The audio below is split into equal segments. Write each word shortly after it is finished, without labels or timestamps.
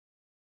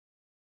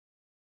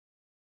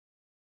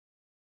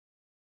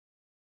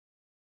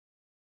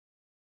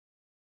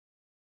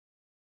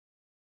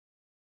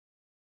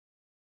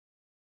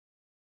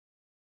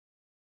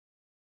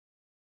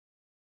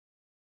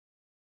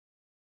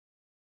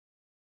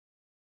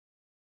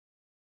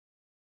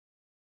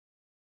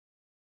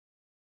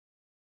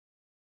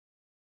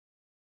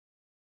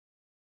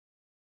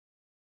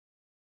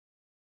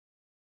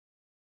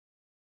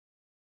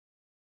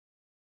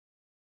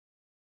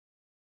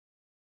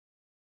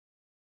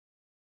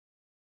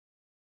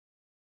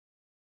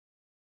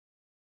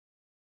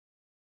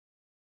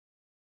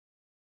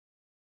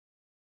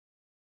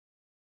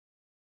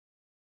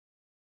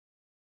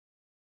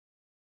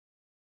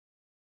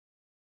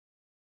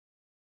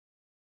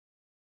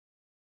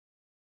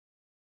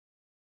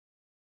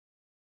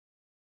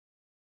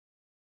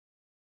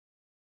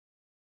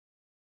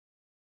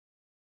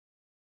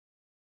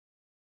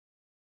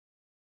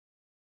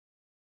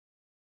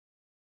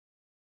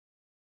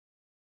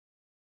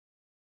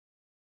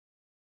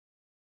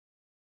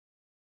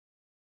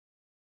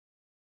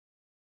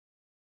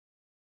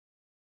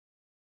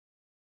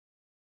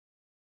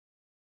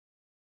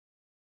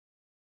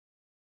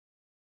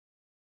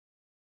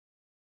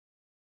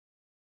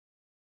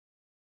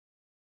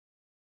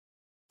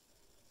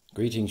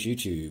Greetings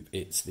YouTube,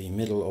 it's the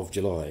middle of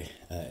July.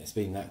 It's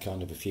been that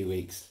kind of a few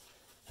weeks.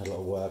 Had a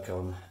lot of work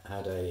on,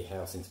 had a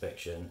house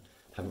inspection,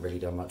 haven't really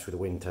done much with a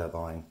wind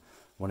turbine.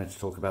 Wanted to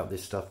talk about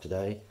this stuff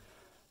today.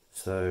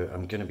 So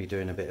I'm going to be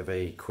doing a bit of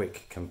a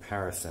quick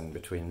comparison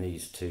between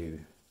these two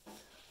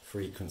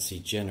frequency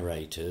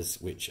generators,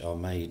 which are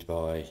made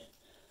by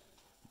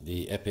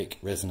the Epic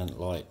Resonant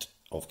light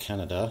of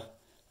Canada.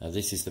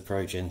 This is the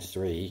Progen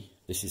 3,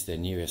 this is their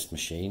newest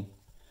machine.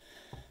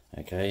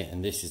 Okay,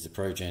 and this is the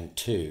Progen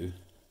 2,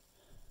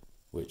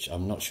 which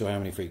I'm not sure how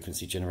many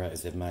frequency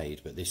generators they've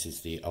made, but this is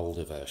the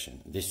older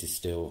version. This is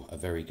still a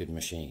very good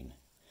machine.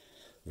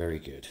 Very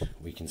good.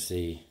 We can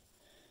see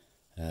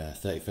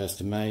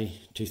 31st of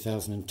May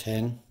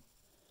 2010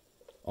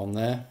 on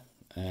there,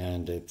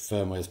 and the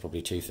firmware is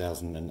probably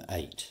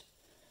 2008.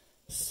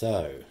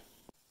 So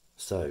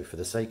for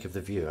the sake of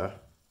the viewer,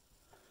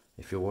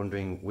 if you're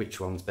wondering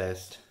which one's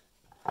best,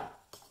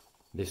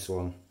 this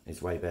one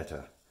is way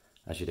better,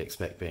 as you'd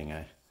expect, being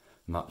a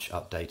much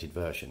updated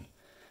version.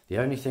 The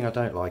only thing I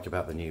don't like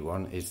about the new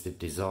one is the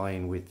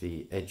design with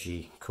the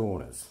edgy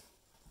corners.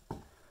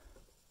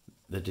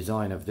 The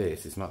design of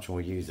this is much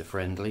more user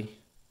friendly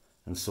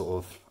and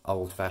sort of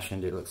old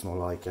fashioned. It looks more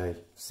like a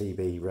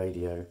CB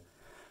radio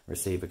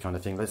receiver kind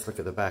of thing. Let's look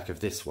at the back of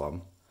this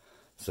one.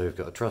 So we've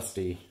got a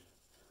trusty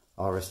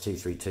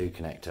RS-232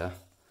 connector.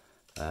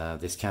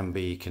 This can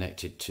be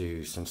connected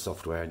to some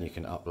software and you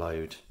can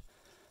upload,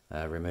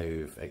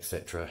 remove,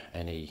 etc.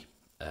 any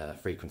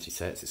frequency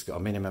sets. It's got a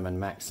minimum and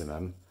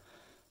maximum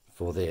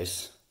for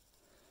this,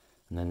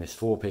 and then this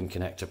 4-pin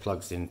connector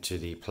plugs into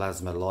the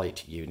plasma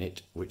light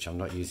unit, which I'm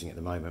not using at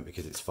the moment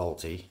because it's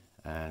faulty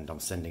and I'm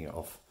sending it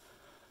off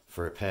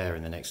for repair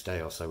in the next day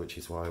or so, which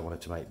is why I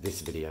wanted to make this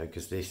video,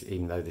 because this,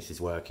 even though this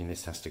is working,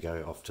 this has to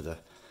go off to the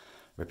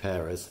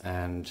repairers.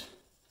 And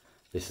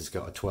this has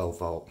got a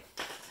 12-volt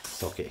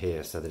socket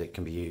here so that it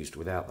can be used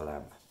without the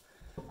lamp.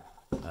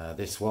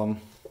 This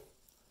one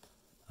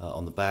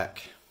on the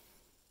back,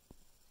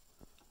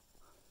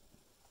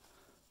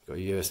 got a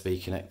USB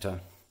connector.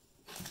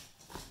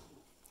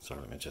 Sorry,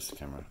 let me adjust the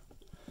camera.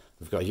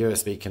 We've got a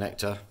USB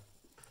connector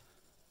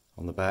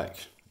on the back,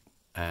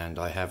 and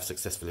I have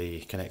successfully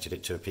connected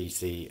it to a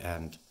PC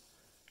and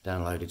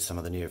downloaded some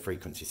of the newer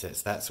frequency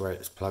sets. That's where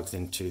it plugs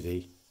into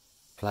the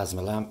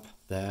plasma lamp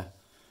there,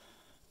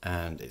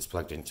 and it's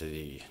plugged into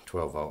the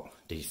 12-volt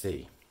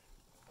DC.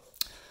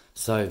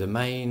 So the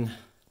main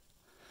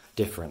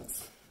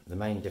difference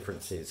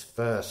is,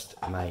 first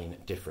main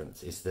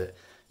difference is that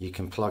you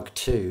can plug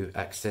two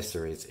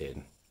accessories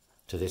in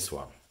to this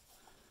one.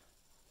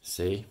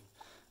 See?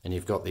 And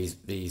you've got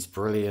these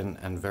brilliant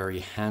and very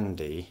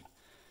handy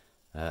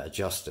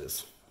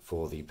adjusters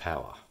for the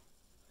power.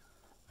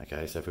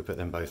 Okay, so if we put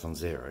them both on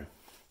 0.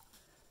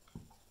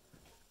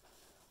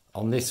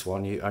 On this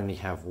one you only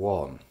have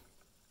one.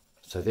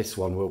 So this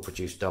one will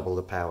produce double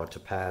the power to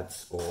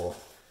pads or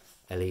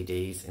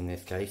LEDs in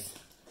this case.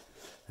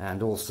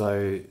 And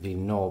also the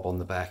knob on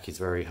the back is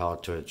very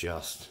hard to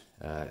adjust.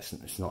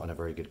 It's not in a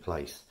very good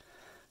place.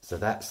 So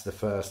that's the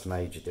first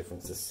major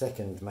difference. The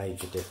second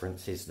major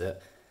difference is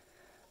that,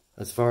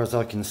 as far as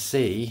I can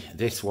see,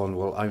 this one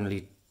will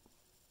only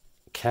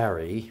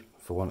carry,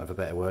 for want of a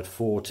better word,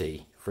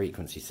 40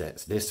 frequency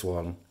sets. This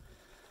one,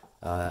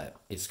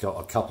 it's got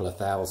a couple of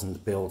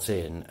thousand built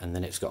in, and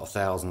then it's got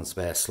 1,000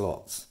 spare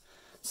slots.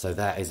 So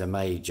that is a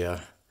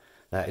major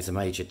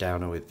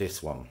downer with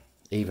this one,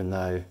 even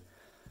though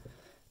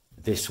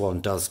this one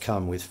does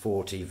come with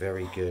 40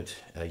 very good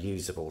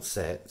usable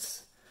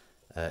sets.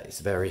 It's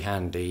very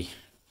handy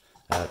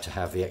to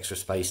have the extra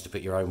space to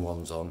put your own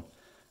ones on,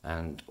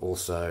 and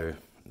also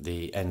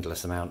the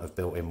endless amount of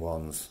built-in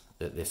ones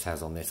that this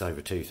has on this,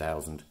 over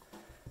 2,000,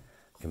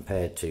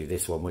 compared to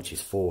this one, which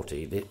is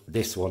 40.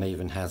 This one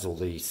even has all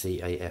the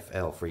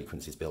CAFL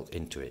frequencies built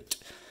into it.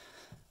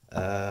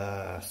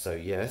 So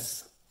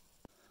yes.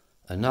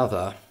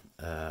 Another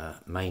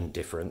main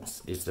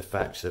difference is the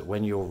fact that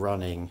when you're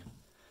running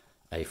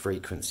a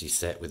frequency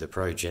set with a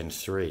Progen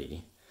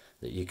 3,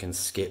 that you can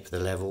skip the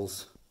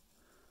levels.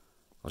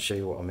 I'll show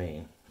you what I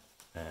mean.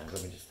 And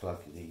let me just plug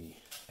the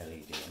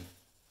LED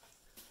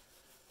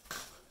in.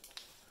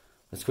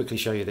 Let's quickly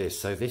show you this.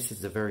 So this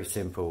is a very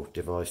simple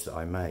device that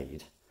I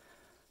made,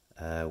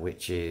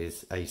 which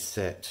is a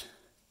set.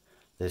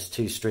 There's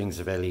two strings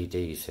of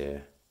LEDs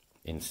here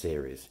in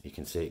series. You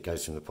can see it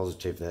goes from the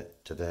positive there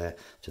to there,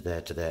 to there,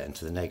 to there, and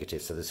to the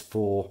negative. So there's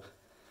 4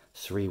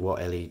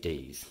 3-watt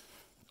LEDs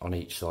on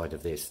each side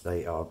of this.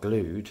 They are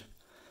glued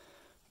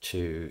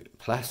to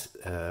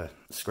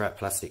scrap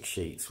plastic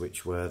sheets,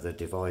 which were the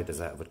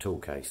dividers out of a tool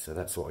case, so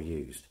that's what I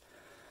used.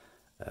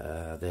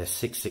 They're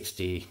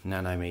 660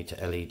 nanometer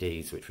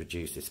LEDs, which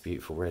produce this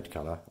beautiful red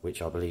colour,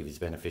 which I believe is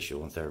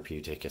beneficial and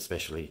therapeutic,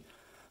 especially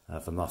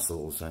for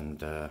muscles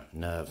and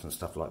nerves and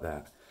stuff like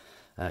that.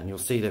 And you'll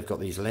see they've got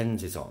these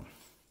lenses on,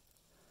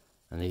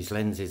 and these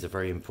lenses are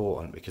very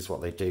important because what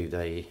they do,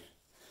 they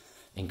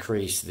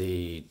increase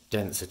the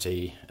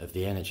density of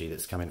the energy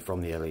that's coming from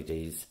the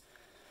LEDs,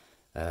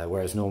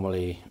 whereas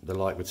normally the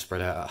light would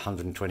spread out at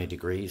 120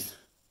 degrees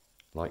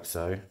like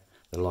so.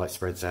 the light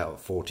spreads out at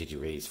 40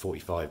 degrees,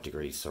 45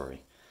 degrees,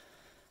 sorry.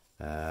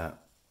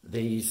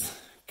 These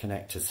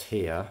connectors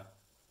here,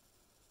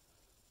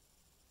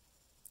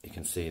 you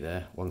can see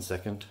there, 1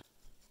 second.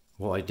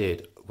 What I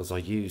did was I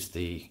used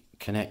the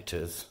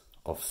connectors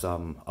of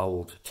some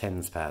old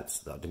TENS pads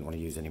that I didn't want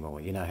to use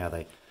anymore. You know how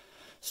they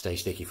stay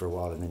sticky for a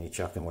while and then you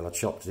chuck them? Well, I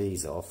chopped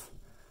these off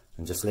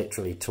and just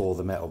literally tore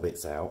the metal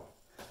bits out,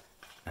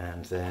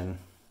 and then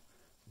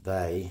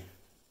they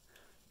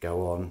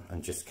go on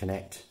and just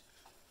connect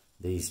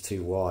these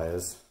two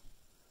wires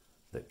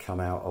that come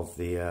out of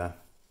the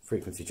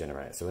frequency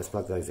generator. So let's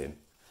plug those in.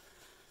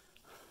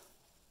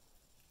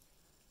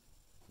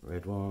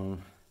 Red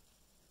one,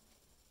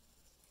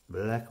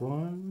 black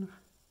one,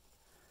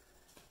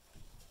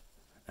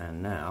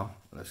 and now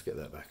let's get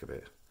that back a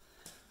bit.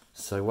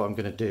 So what I'm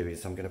going to do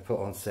is I'm going to put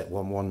on set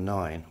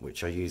 119,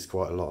 which I use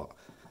quite a lot,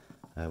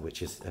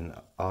 which is an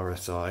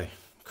RSI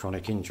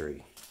chronic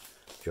injury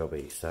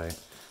jobby. So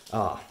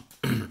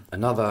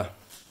another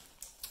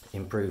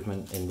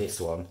improvement in this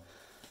one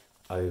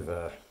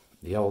over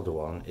the older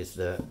one is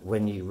that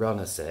when you run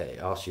a set, it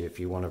asks you if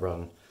you want to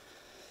run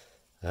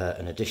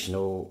an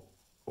additional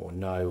or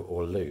no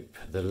or loop.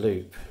 The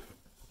loop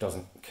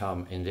doesn't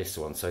come in this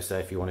one. So say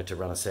if you wanted to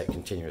run a set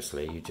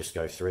continuously, you just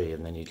go 3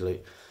 and then you'd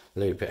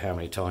loop it how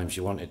many times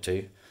you wanted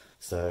to.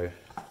 So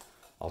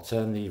I'll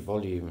turn the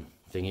volume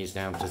thingies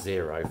down to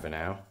 0 for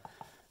now,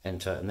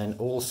 enter, and then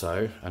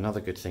also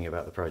another good thing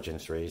about the Progen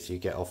 3 is you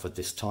get offered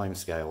this time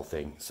scale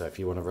thing. So if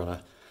you want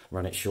to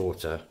run it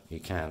shorter, you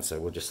can. So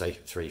we'll just say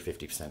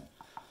 50%.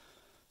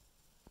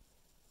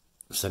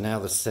 So now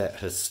the set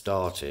has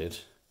started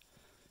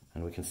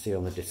and we can see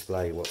on the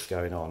display what's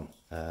going on.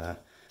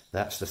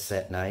 That's the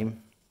set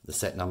name, the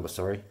set number,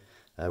 sorry.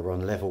 We're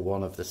on level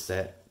 1 of the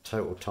set,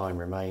 total time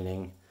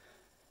remaining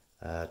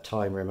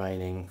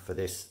for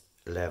this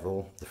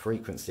level, the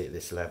frequency at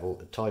this level,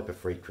 the type of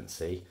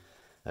frequency.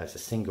 It's a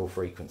single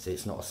frequency,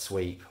 it's not a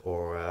sweep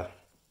or a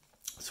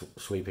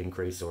sweep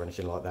increase or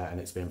anything like that, and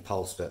it's been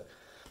pulsed at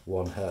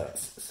 1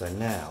 hertz. So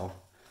now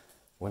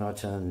when I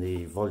turn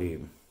the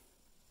volume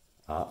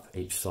up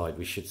each side,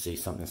 we should see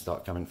something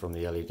start coming from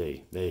the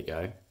LED. There you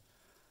go.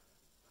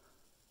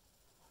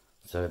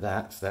 So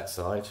that's that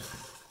side,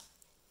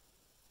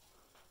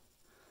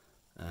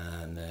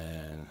 and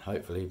then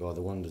hopefully by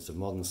the wonders of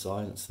modern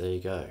science, there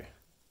you go.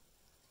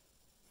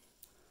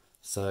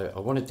 So I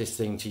wanted this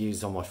thing to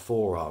use on my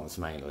forearms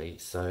mainly,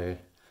 so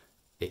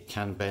it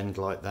can bend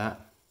like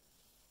that.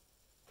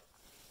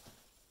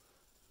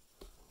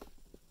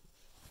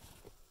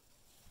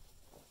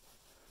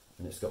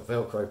 And it's got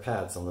Velcro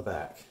pads on the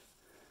back.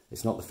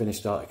 It's not the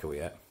finished article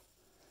yet.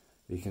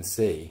 You can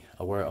see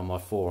I wear it on my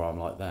forearm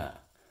like that.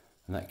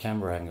 And that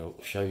camera angle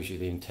shows you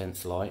the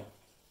intense light.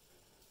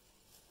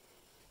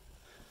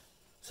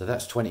 So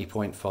that's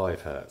 20.5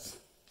 hertz.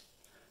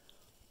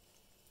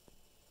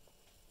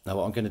 Now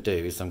what I'm going to do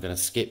is I'm going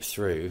to skip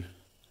through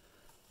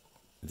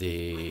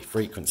the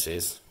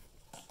frequencies,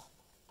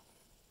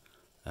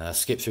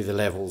 skip through the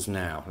levels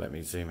now. Let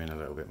me zoom in a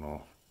little bit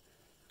more.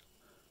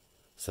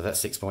 So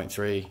that's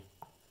 6.3.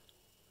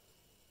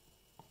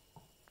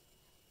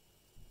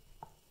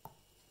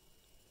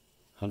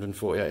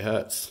 148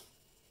 hertz.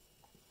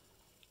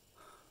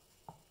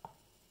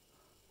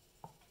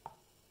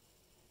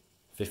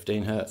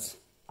 15 hertz.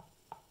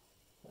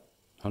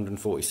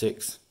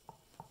 146.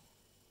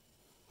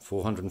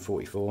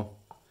 444.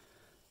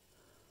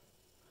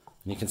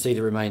 And you can see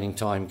the remaining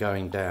time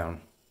going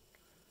down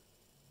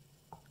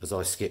as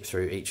I skip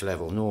through each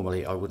level.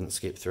 Normally I wouldn't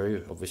skip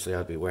through, obviously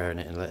I'd be wearing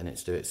it and letting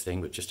it do its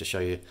thing, but just to show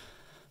you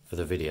for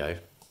the video,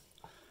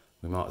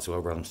 we might as well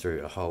run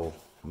through a whole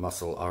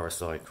muscle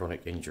RSI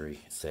chronic injury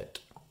set.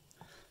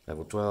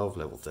 Level 12,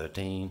 level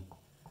 13,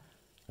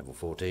 level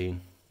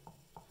 14,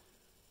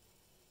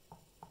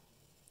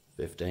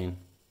 15,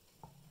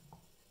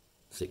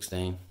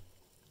 16,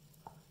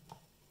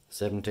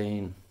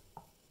 17,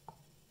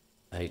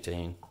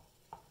 18,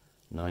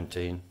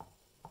 19,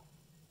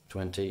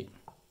 20,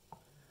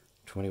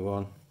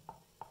 21,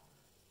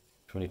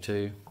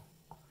 22,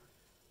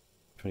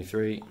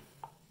 23,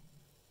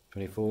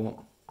 24,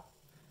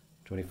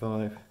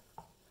 25,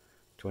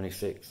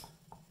 26,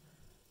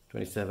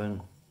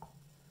 27,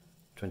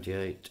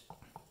 28,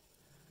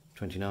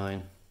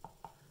 29,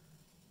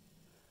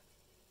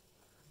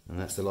 and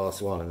that's the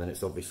last one, and then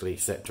it's obviously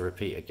set to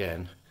repeat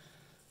again.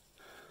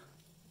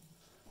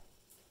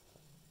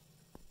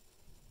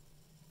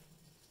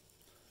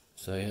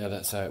 So yeah,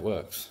 that's how it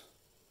works.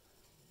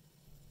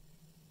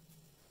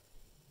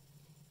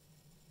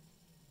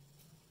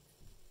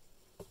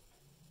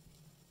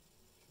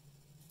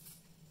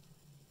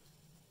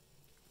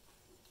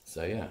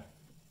 So yeah,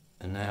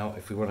 and now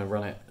if we want to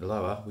run it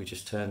lower, we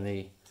just turn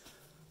it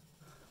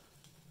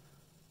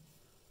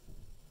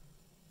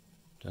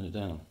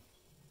down.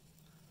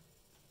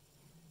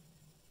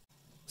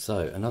 So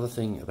another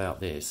thing about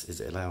this is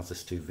it allows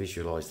us to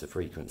visualize the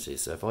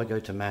frequencies. So if I go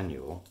to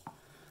manual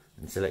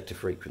and select a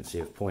frequency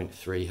of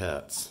 0.3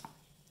 hertz,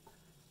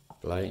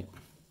 play,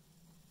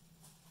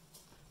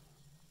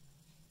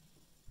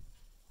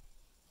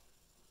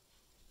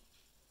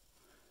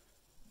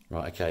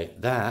 Right, okay,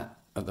 that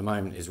at the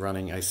moment is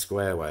running a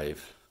square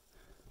wave,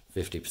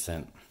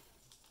 50%,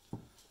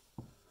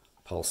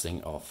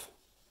 pulsing off.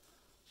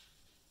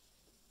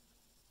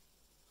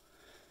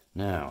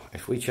 Now,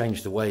 if we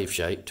change the wave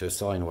shape to a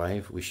sine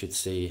wave, we should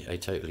see a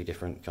totally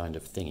different kind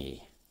of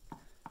thingy.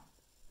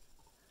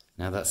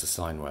 Now that's a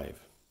sine wave.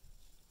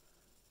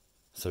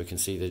 So we can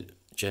see the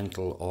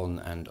gentle on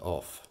and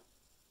off.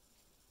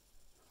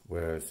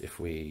 Whereas if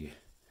we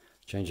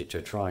change it to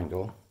a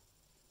triangle,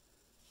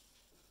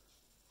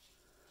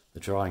 the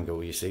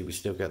triangle, you see, we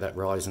still get that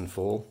rise and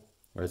fall.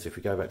 Whereas if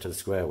we go back to the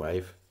square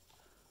wave,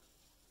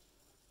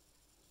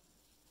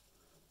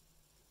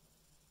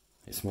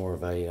 it's more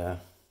of a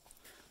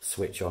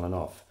switch on and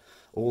off.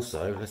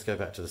 Also, let's go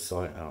back to the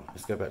sine.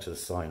 Let's go back to the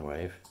sine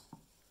wave.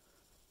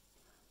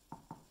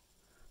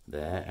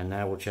 There, and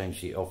now we'll change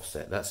the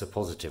offset. That's a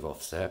positive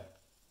offset.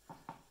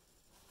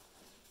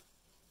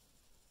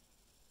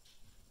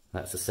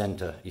 That's the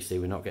center. You see,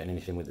 we're not getting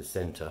anything with the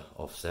center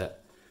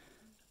offset,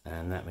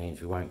 and that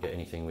means we won't get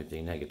anything with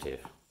the negative.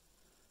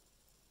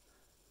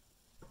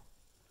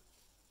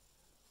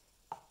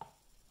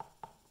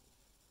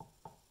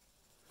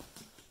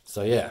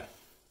 So yeah,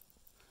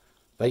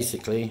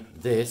 basically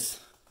this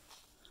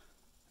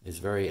is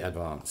very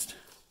advanced.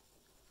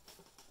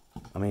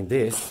 I mean,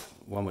 this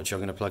one, which I'm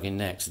going to plug in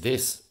next,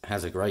 this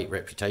has a great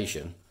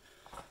reputation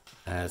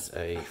as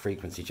a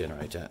frequency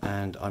generator,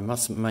 and I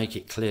must make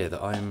it clear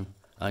that I'm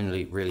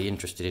only really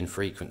interested in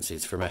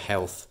frequencies from a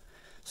health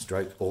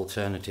stroke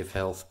alternative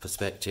health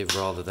perspective,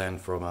 rather than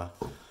from a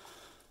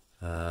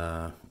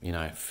you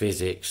know,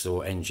 physics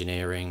or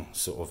engineering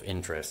sort of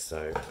interest.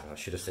 So I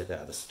should have said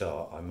that at the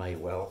start. I may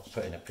well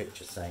put in a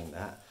picture saying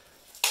that.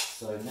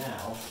 So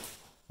now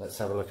let's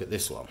have a look at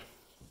this one.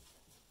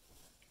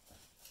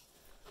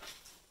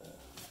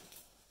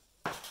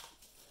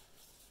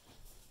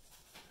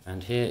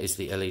 And here is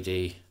the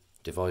LED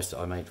device that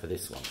I made for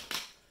this one.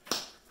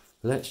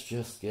 Let's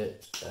just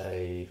get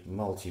a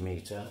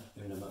multimeter.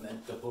 Un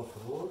momento, por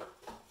favor.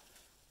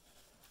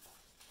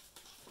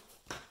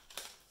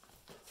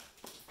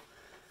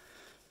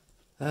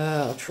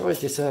 I tried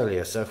this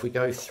earlier, so if we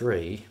go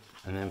 3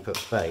 and then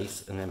put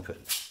base and then put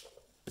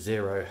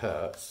 0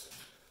 hertz,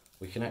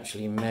 we can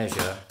actually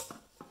measure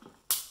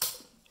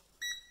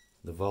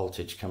the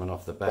voltage coming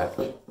off the back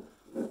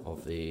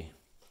of the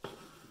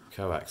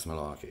coax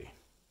malarkey.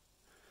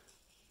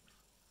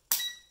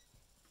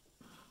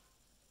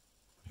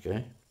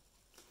 Okay,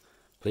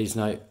 please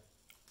note,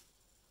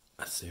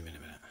 let's zoom in a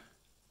minute.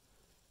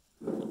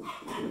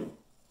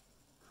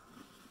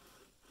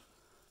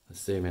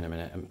 Let's zoom in a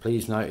minute, and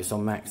please note it's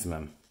on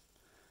maximum.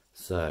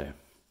 So,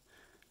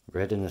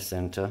 red in the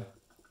center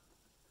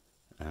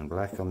and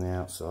black on the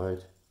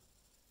outside.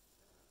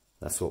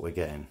 That's what we're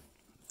getting,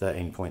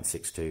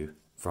 13.62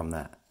 from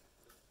that,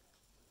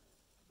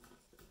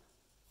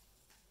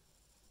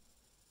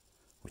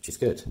 which is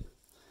good.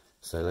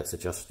 So let's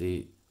adjust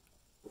it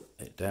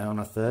down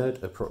a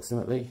third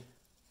approximately,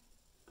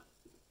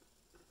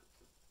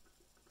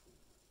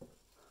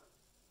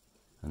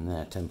 and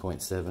there,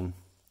 10.7.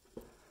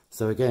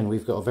 So again,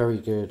 we've got a very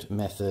good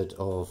method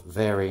of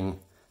varying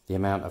the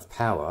amount of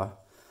power,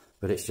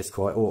 but it's just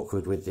quite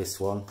awkward with this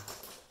one.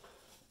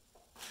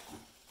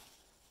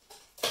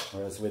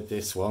 Whereas with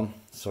this one,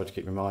 sorry to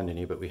keep reminding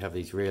you, but we have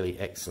these really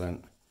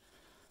excellent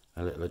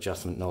little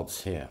adjustment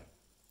knobs here.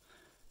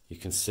 You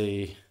can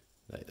see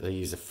that they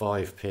use a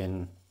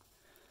 5-pin,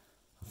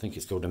 I think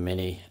it's called a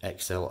mini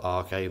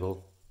XLR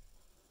cable.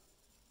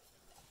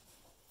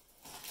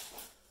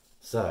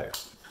 So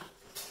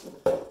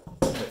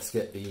let's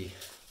get the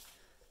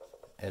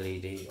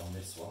LED on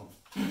this one.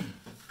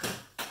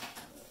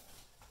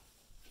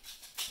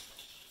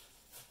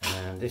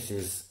 And this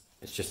is,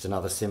 it's just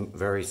another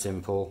very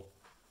simple,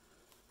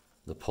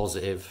 the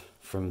positive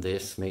from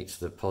this meets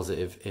the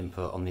positive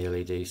input on the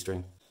LED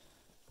string.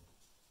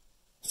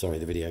 Sorry,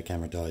 the video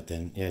camera died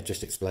then. Yeah,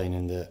 just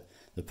explaining that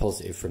the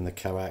positive from the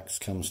coax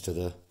comes to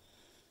the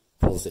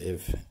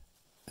positive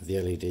of the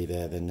LED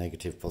there, then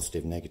negative,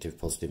 positive, negative,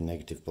 positive,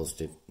 negative,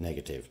 positive,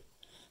 negative.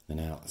 And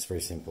now it's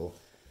very simple.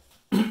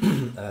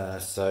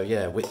 So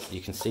yeah,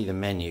 you can see the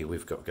menu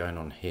we've got going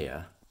on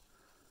here.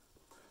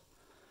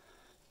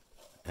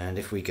 And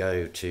if we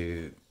go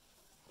to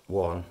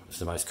 1, it's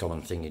the most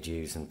common thing you'd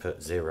use, and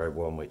put 0,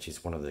 1, which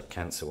is one of the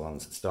cancer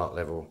ones. Start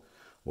level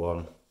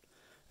 1,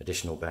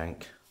 additional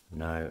bank,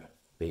 no,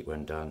 beat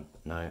when done,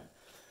 no.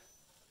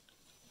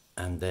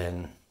 And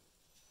then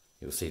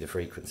you'll see the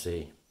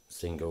frequency,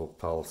 single,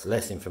 pulse,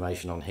 less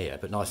information on here,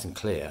 but nice and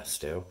clear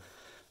still,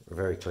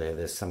 very clear.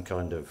 There's some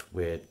kind of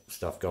weird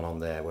stuff gone on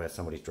there where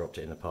somebody's dropped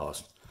it in the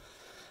past.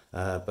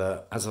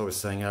 But as I was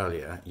saying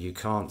earlier, you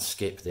can't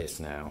skip this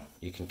now.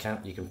 You can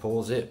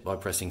pause it by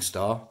pressing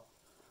star,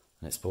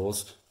 and it's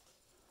paused,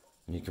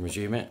 and you can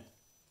resume it,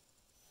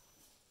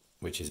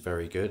 which is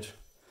very good.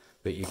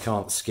 But you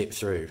can't skip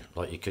through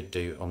like you could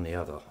do on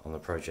the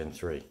Progen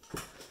 3.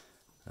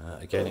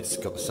 Again, it's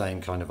got the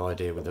same kind of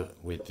idea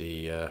with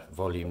the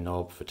volume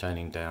knob for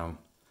turning down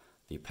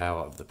the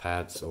power of the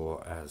pads,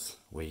 or as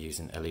we're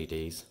using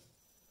LEDs.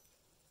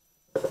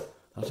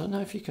 I don't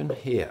know if you can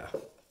hear.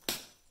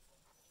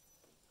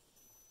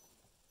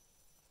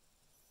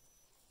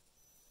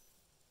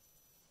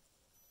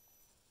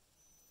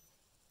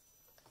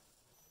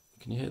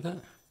 Can you hear that?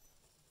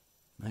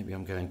 Maybe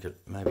I'm going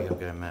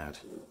mad.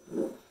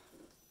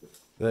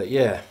 But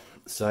yeah,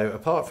 so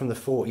apart from the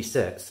 40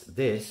 sets,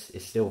 this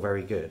is still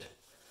very good.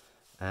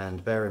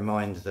 And bear in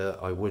mind that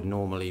I would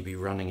normally be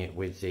running it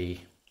with the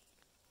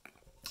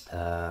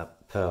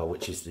Pearl,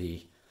 which is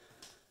the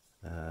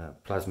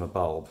plasma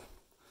bulb.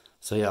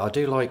 So yeah, I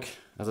do like,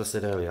 as I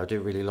said earlier, I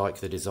do really like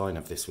the design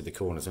of this with the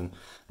corners, and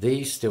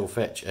these still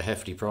fetch a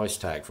hefty price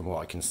tag from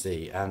what I can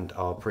see and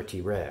are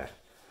pretty rare.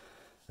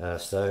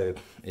 So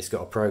it's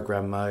got a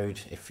program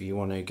mode if you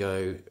want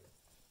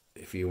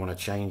to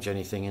change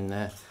anything in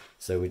there.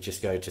 So we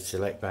just go to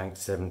select bank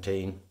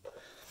 17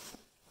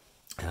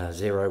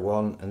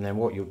 01, and then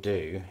what you'll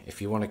do,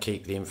 if you want to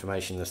keep the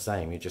information the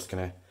same, you're just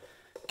going to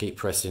keep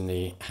pressing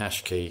the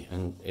hash key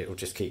and it will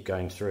just keep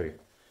going through.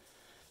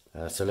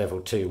 So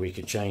level 2 we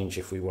could change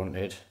if we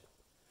wanted.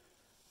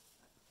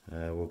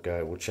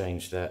 We'll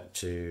change that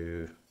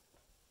to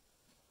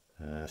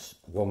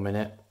 1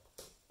 minute.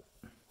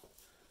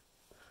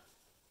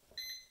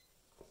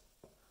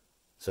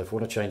 So if I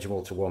want to change them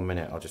all to 1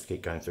 minute, I'll just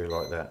keep going through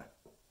like that.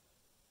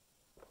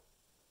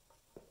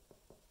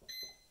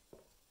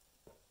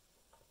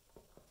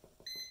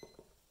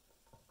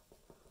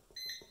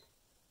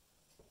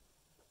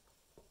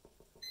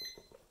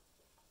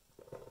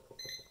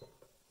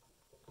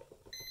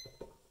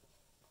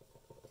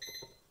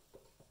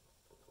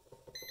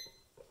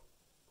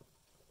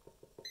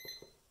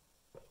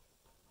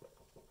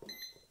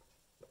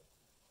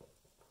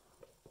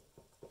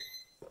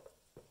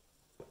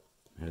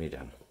 Nearly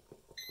done.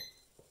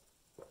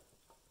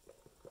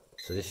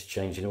 So this is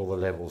changing all the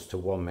levels to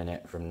 1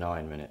 minute from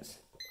 9 minutes.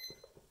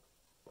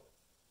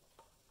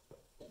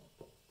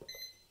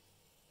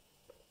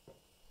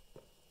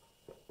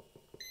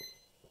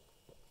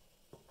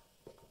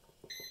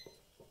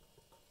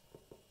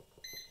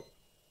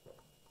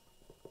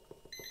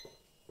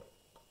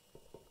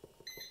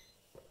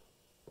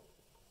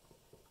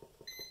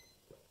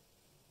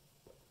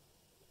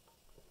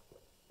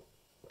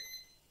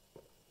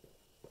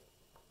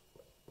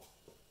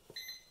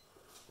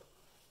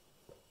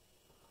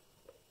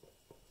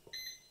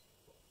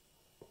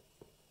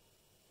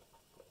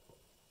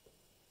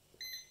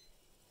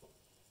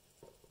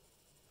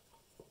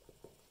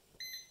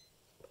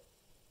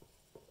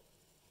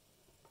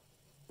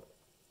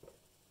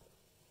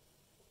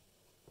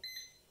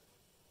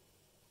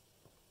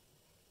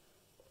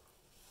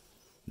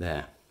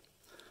 There,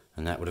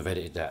 and that would have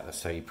edited that.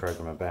 That's how you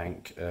program a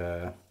bank.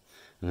 And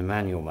the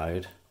manual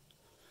mode,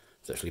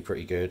 it's actually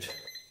pretty good.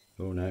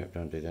 Oh no,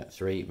 don't do that.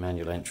 3,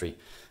 manual entry.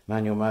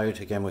 Manual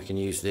mode, again we can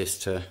use this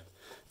to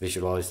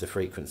visualize the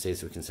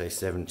frequencies. We can say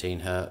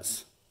 17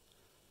 Hertz.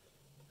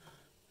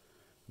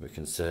 We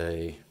can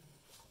say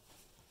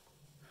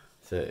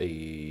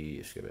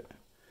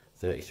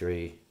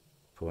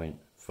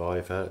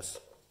 33.5 Hertz.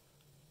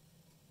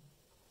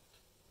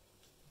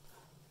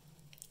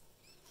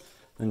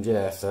 And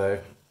yeah, so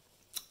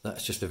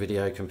that's just a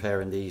video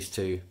comparing these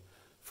two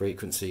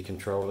frequency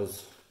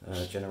controllers,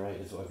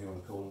 generators, whatever you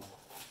want to call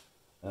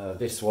them.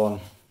 This one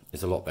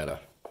is a lot better.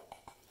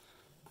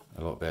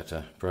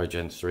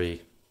 Progen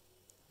 3.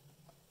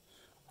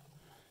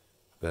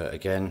 But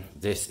again,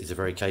 this is a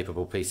very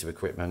capable piece of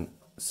equipment.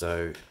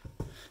 So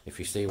if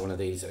you see one of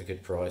these at a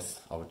good price,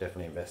 I would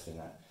definitely invest in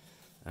that.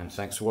 And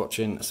thanks for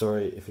watching.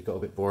 Sorry if it got a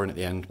bit boring at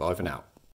the end. Bye for now.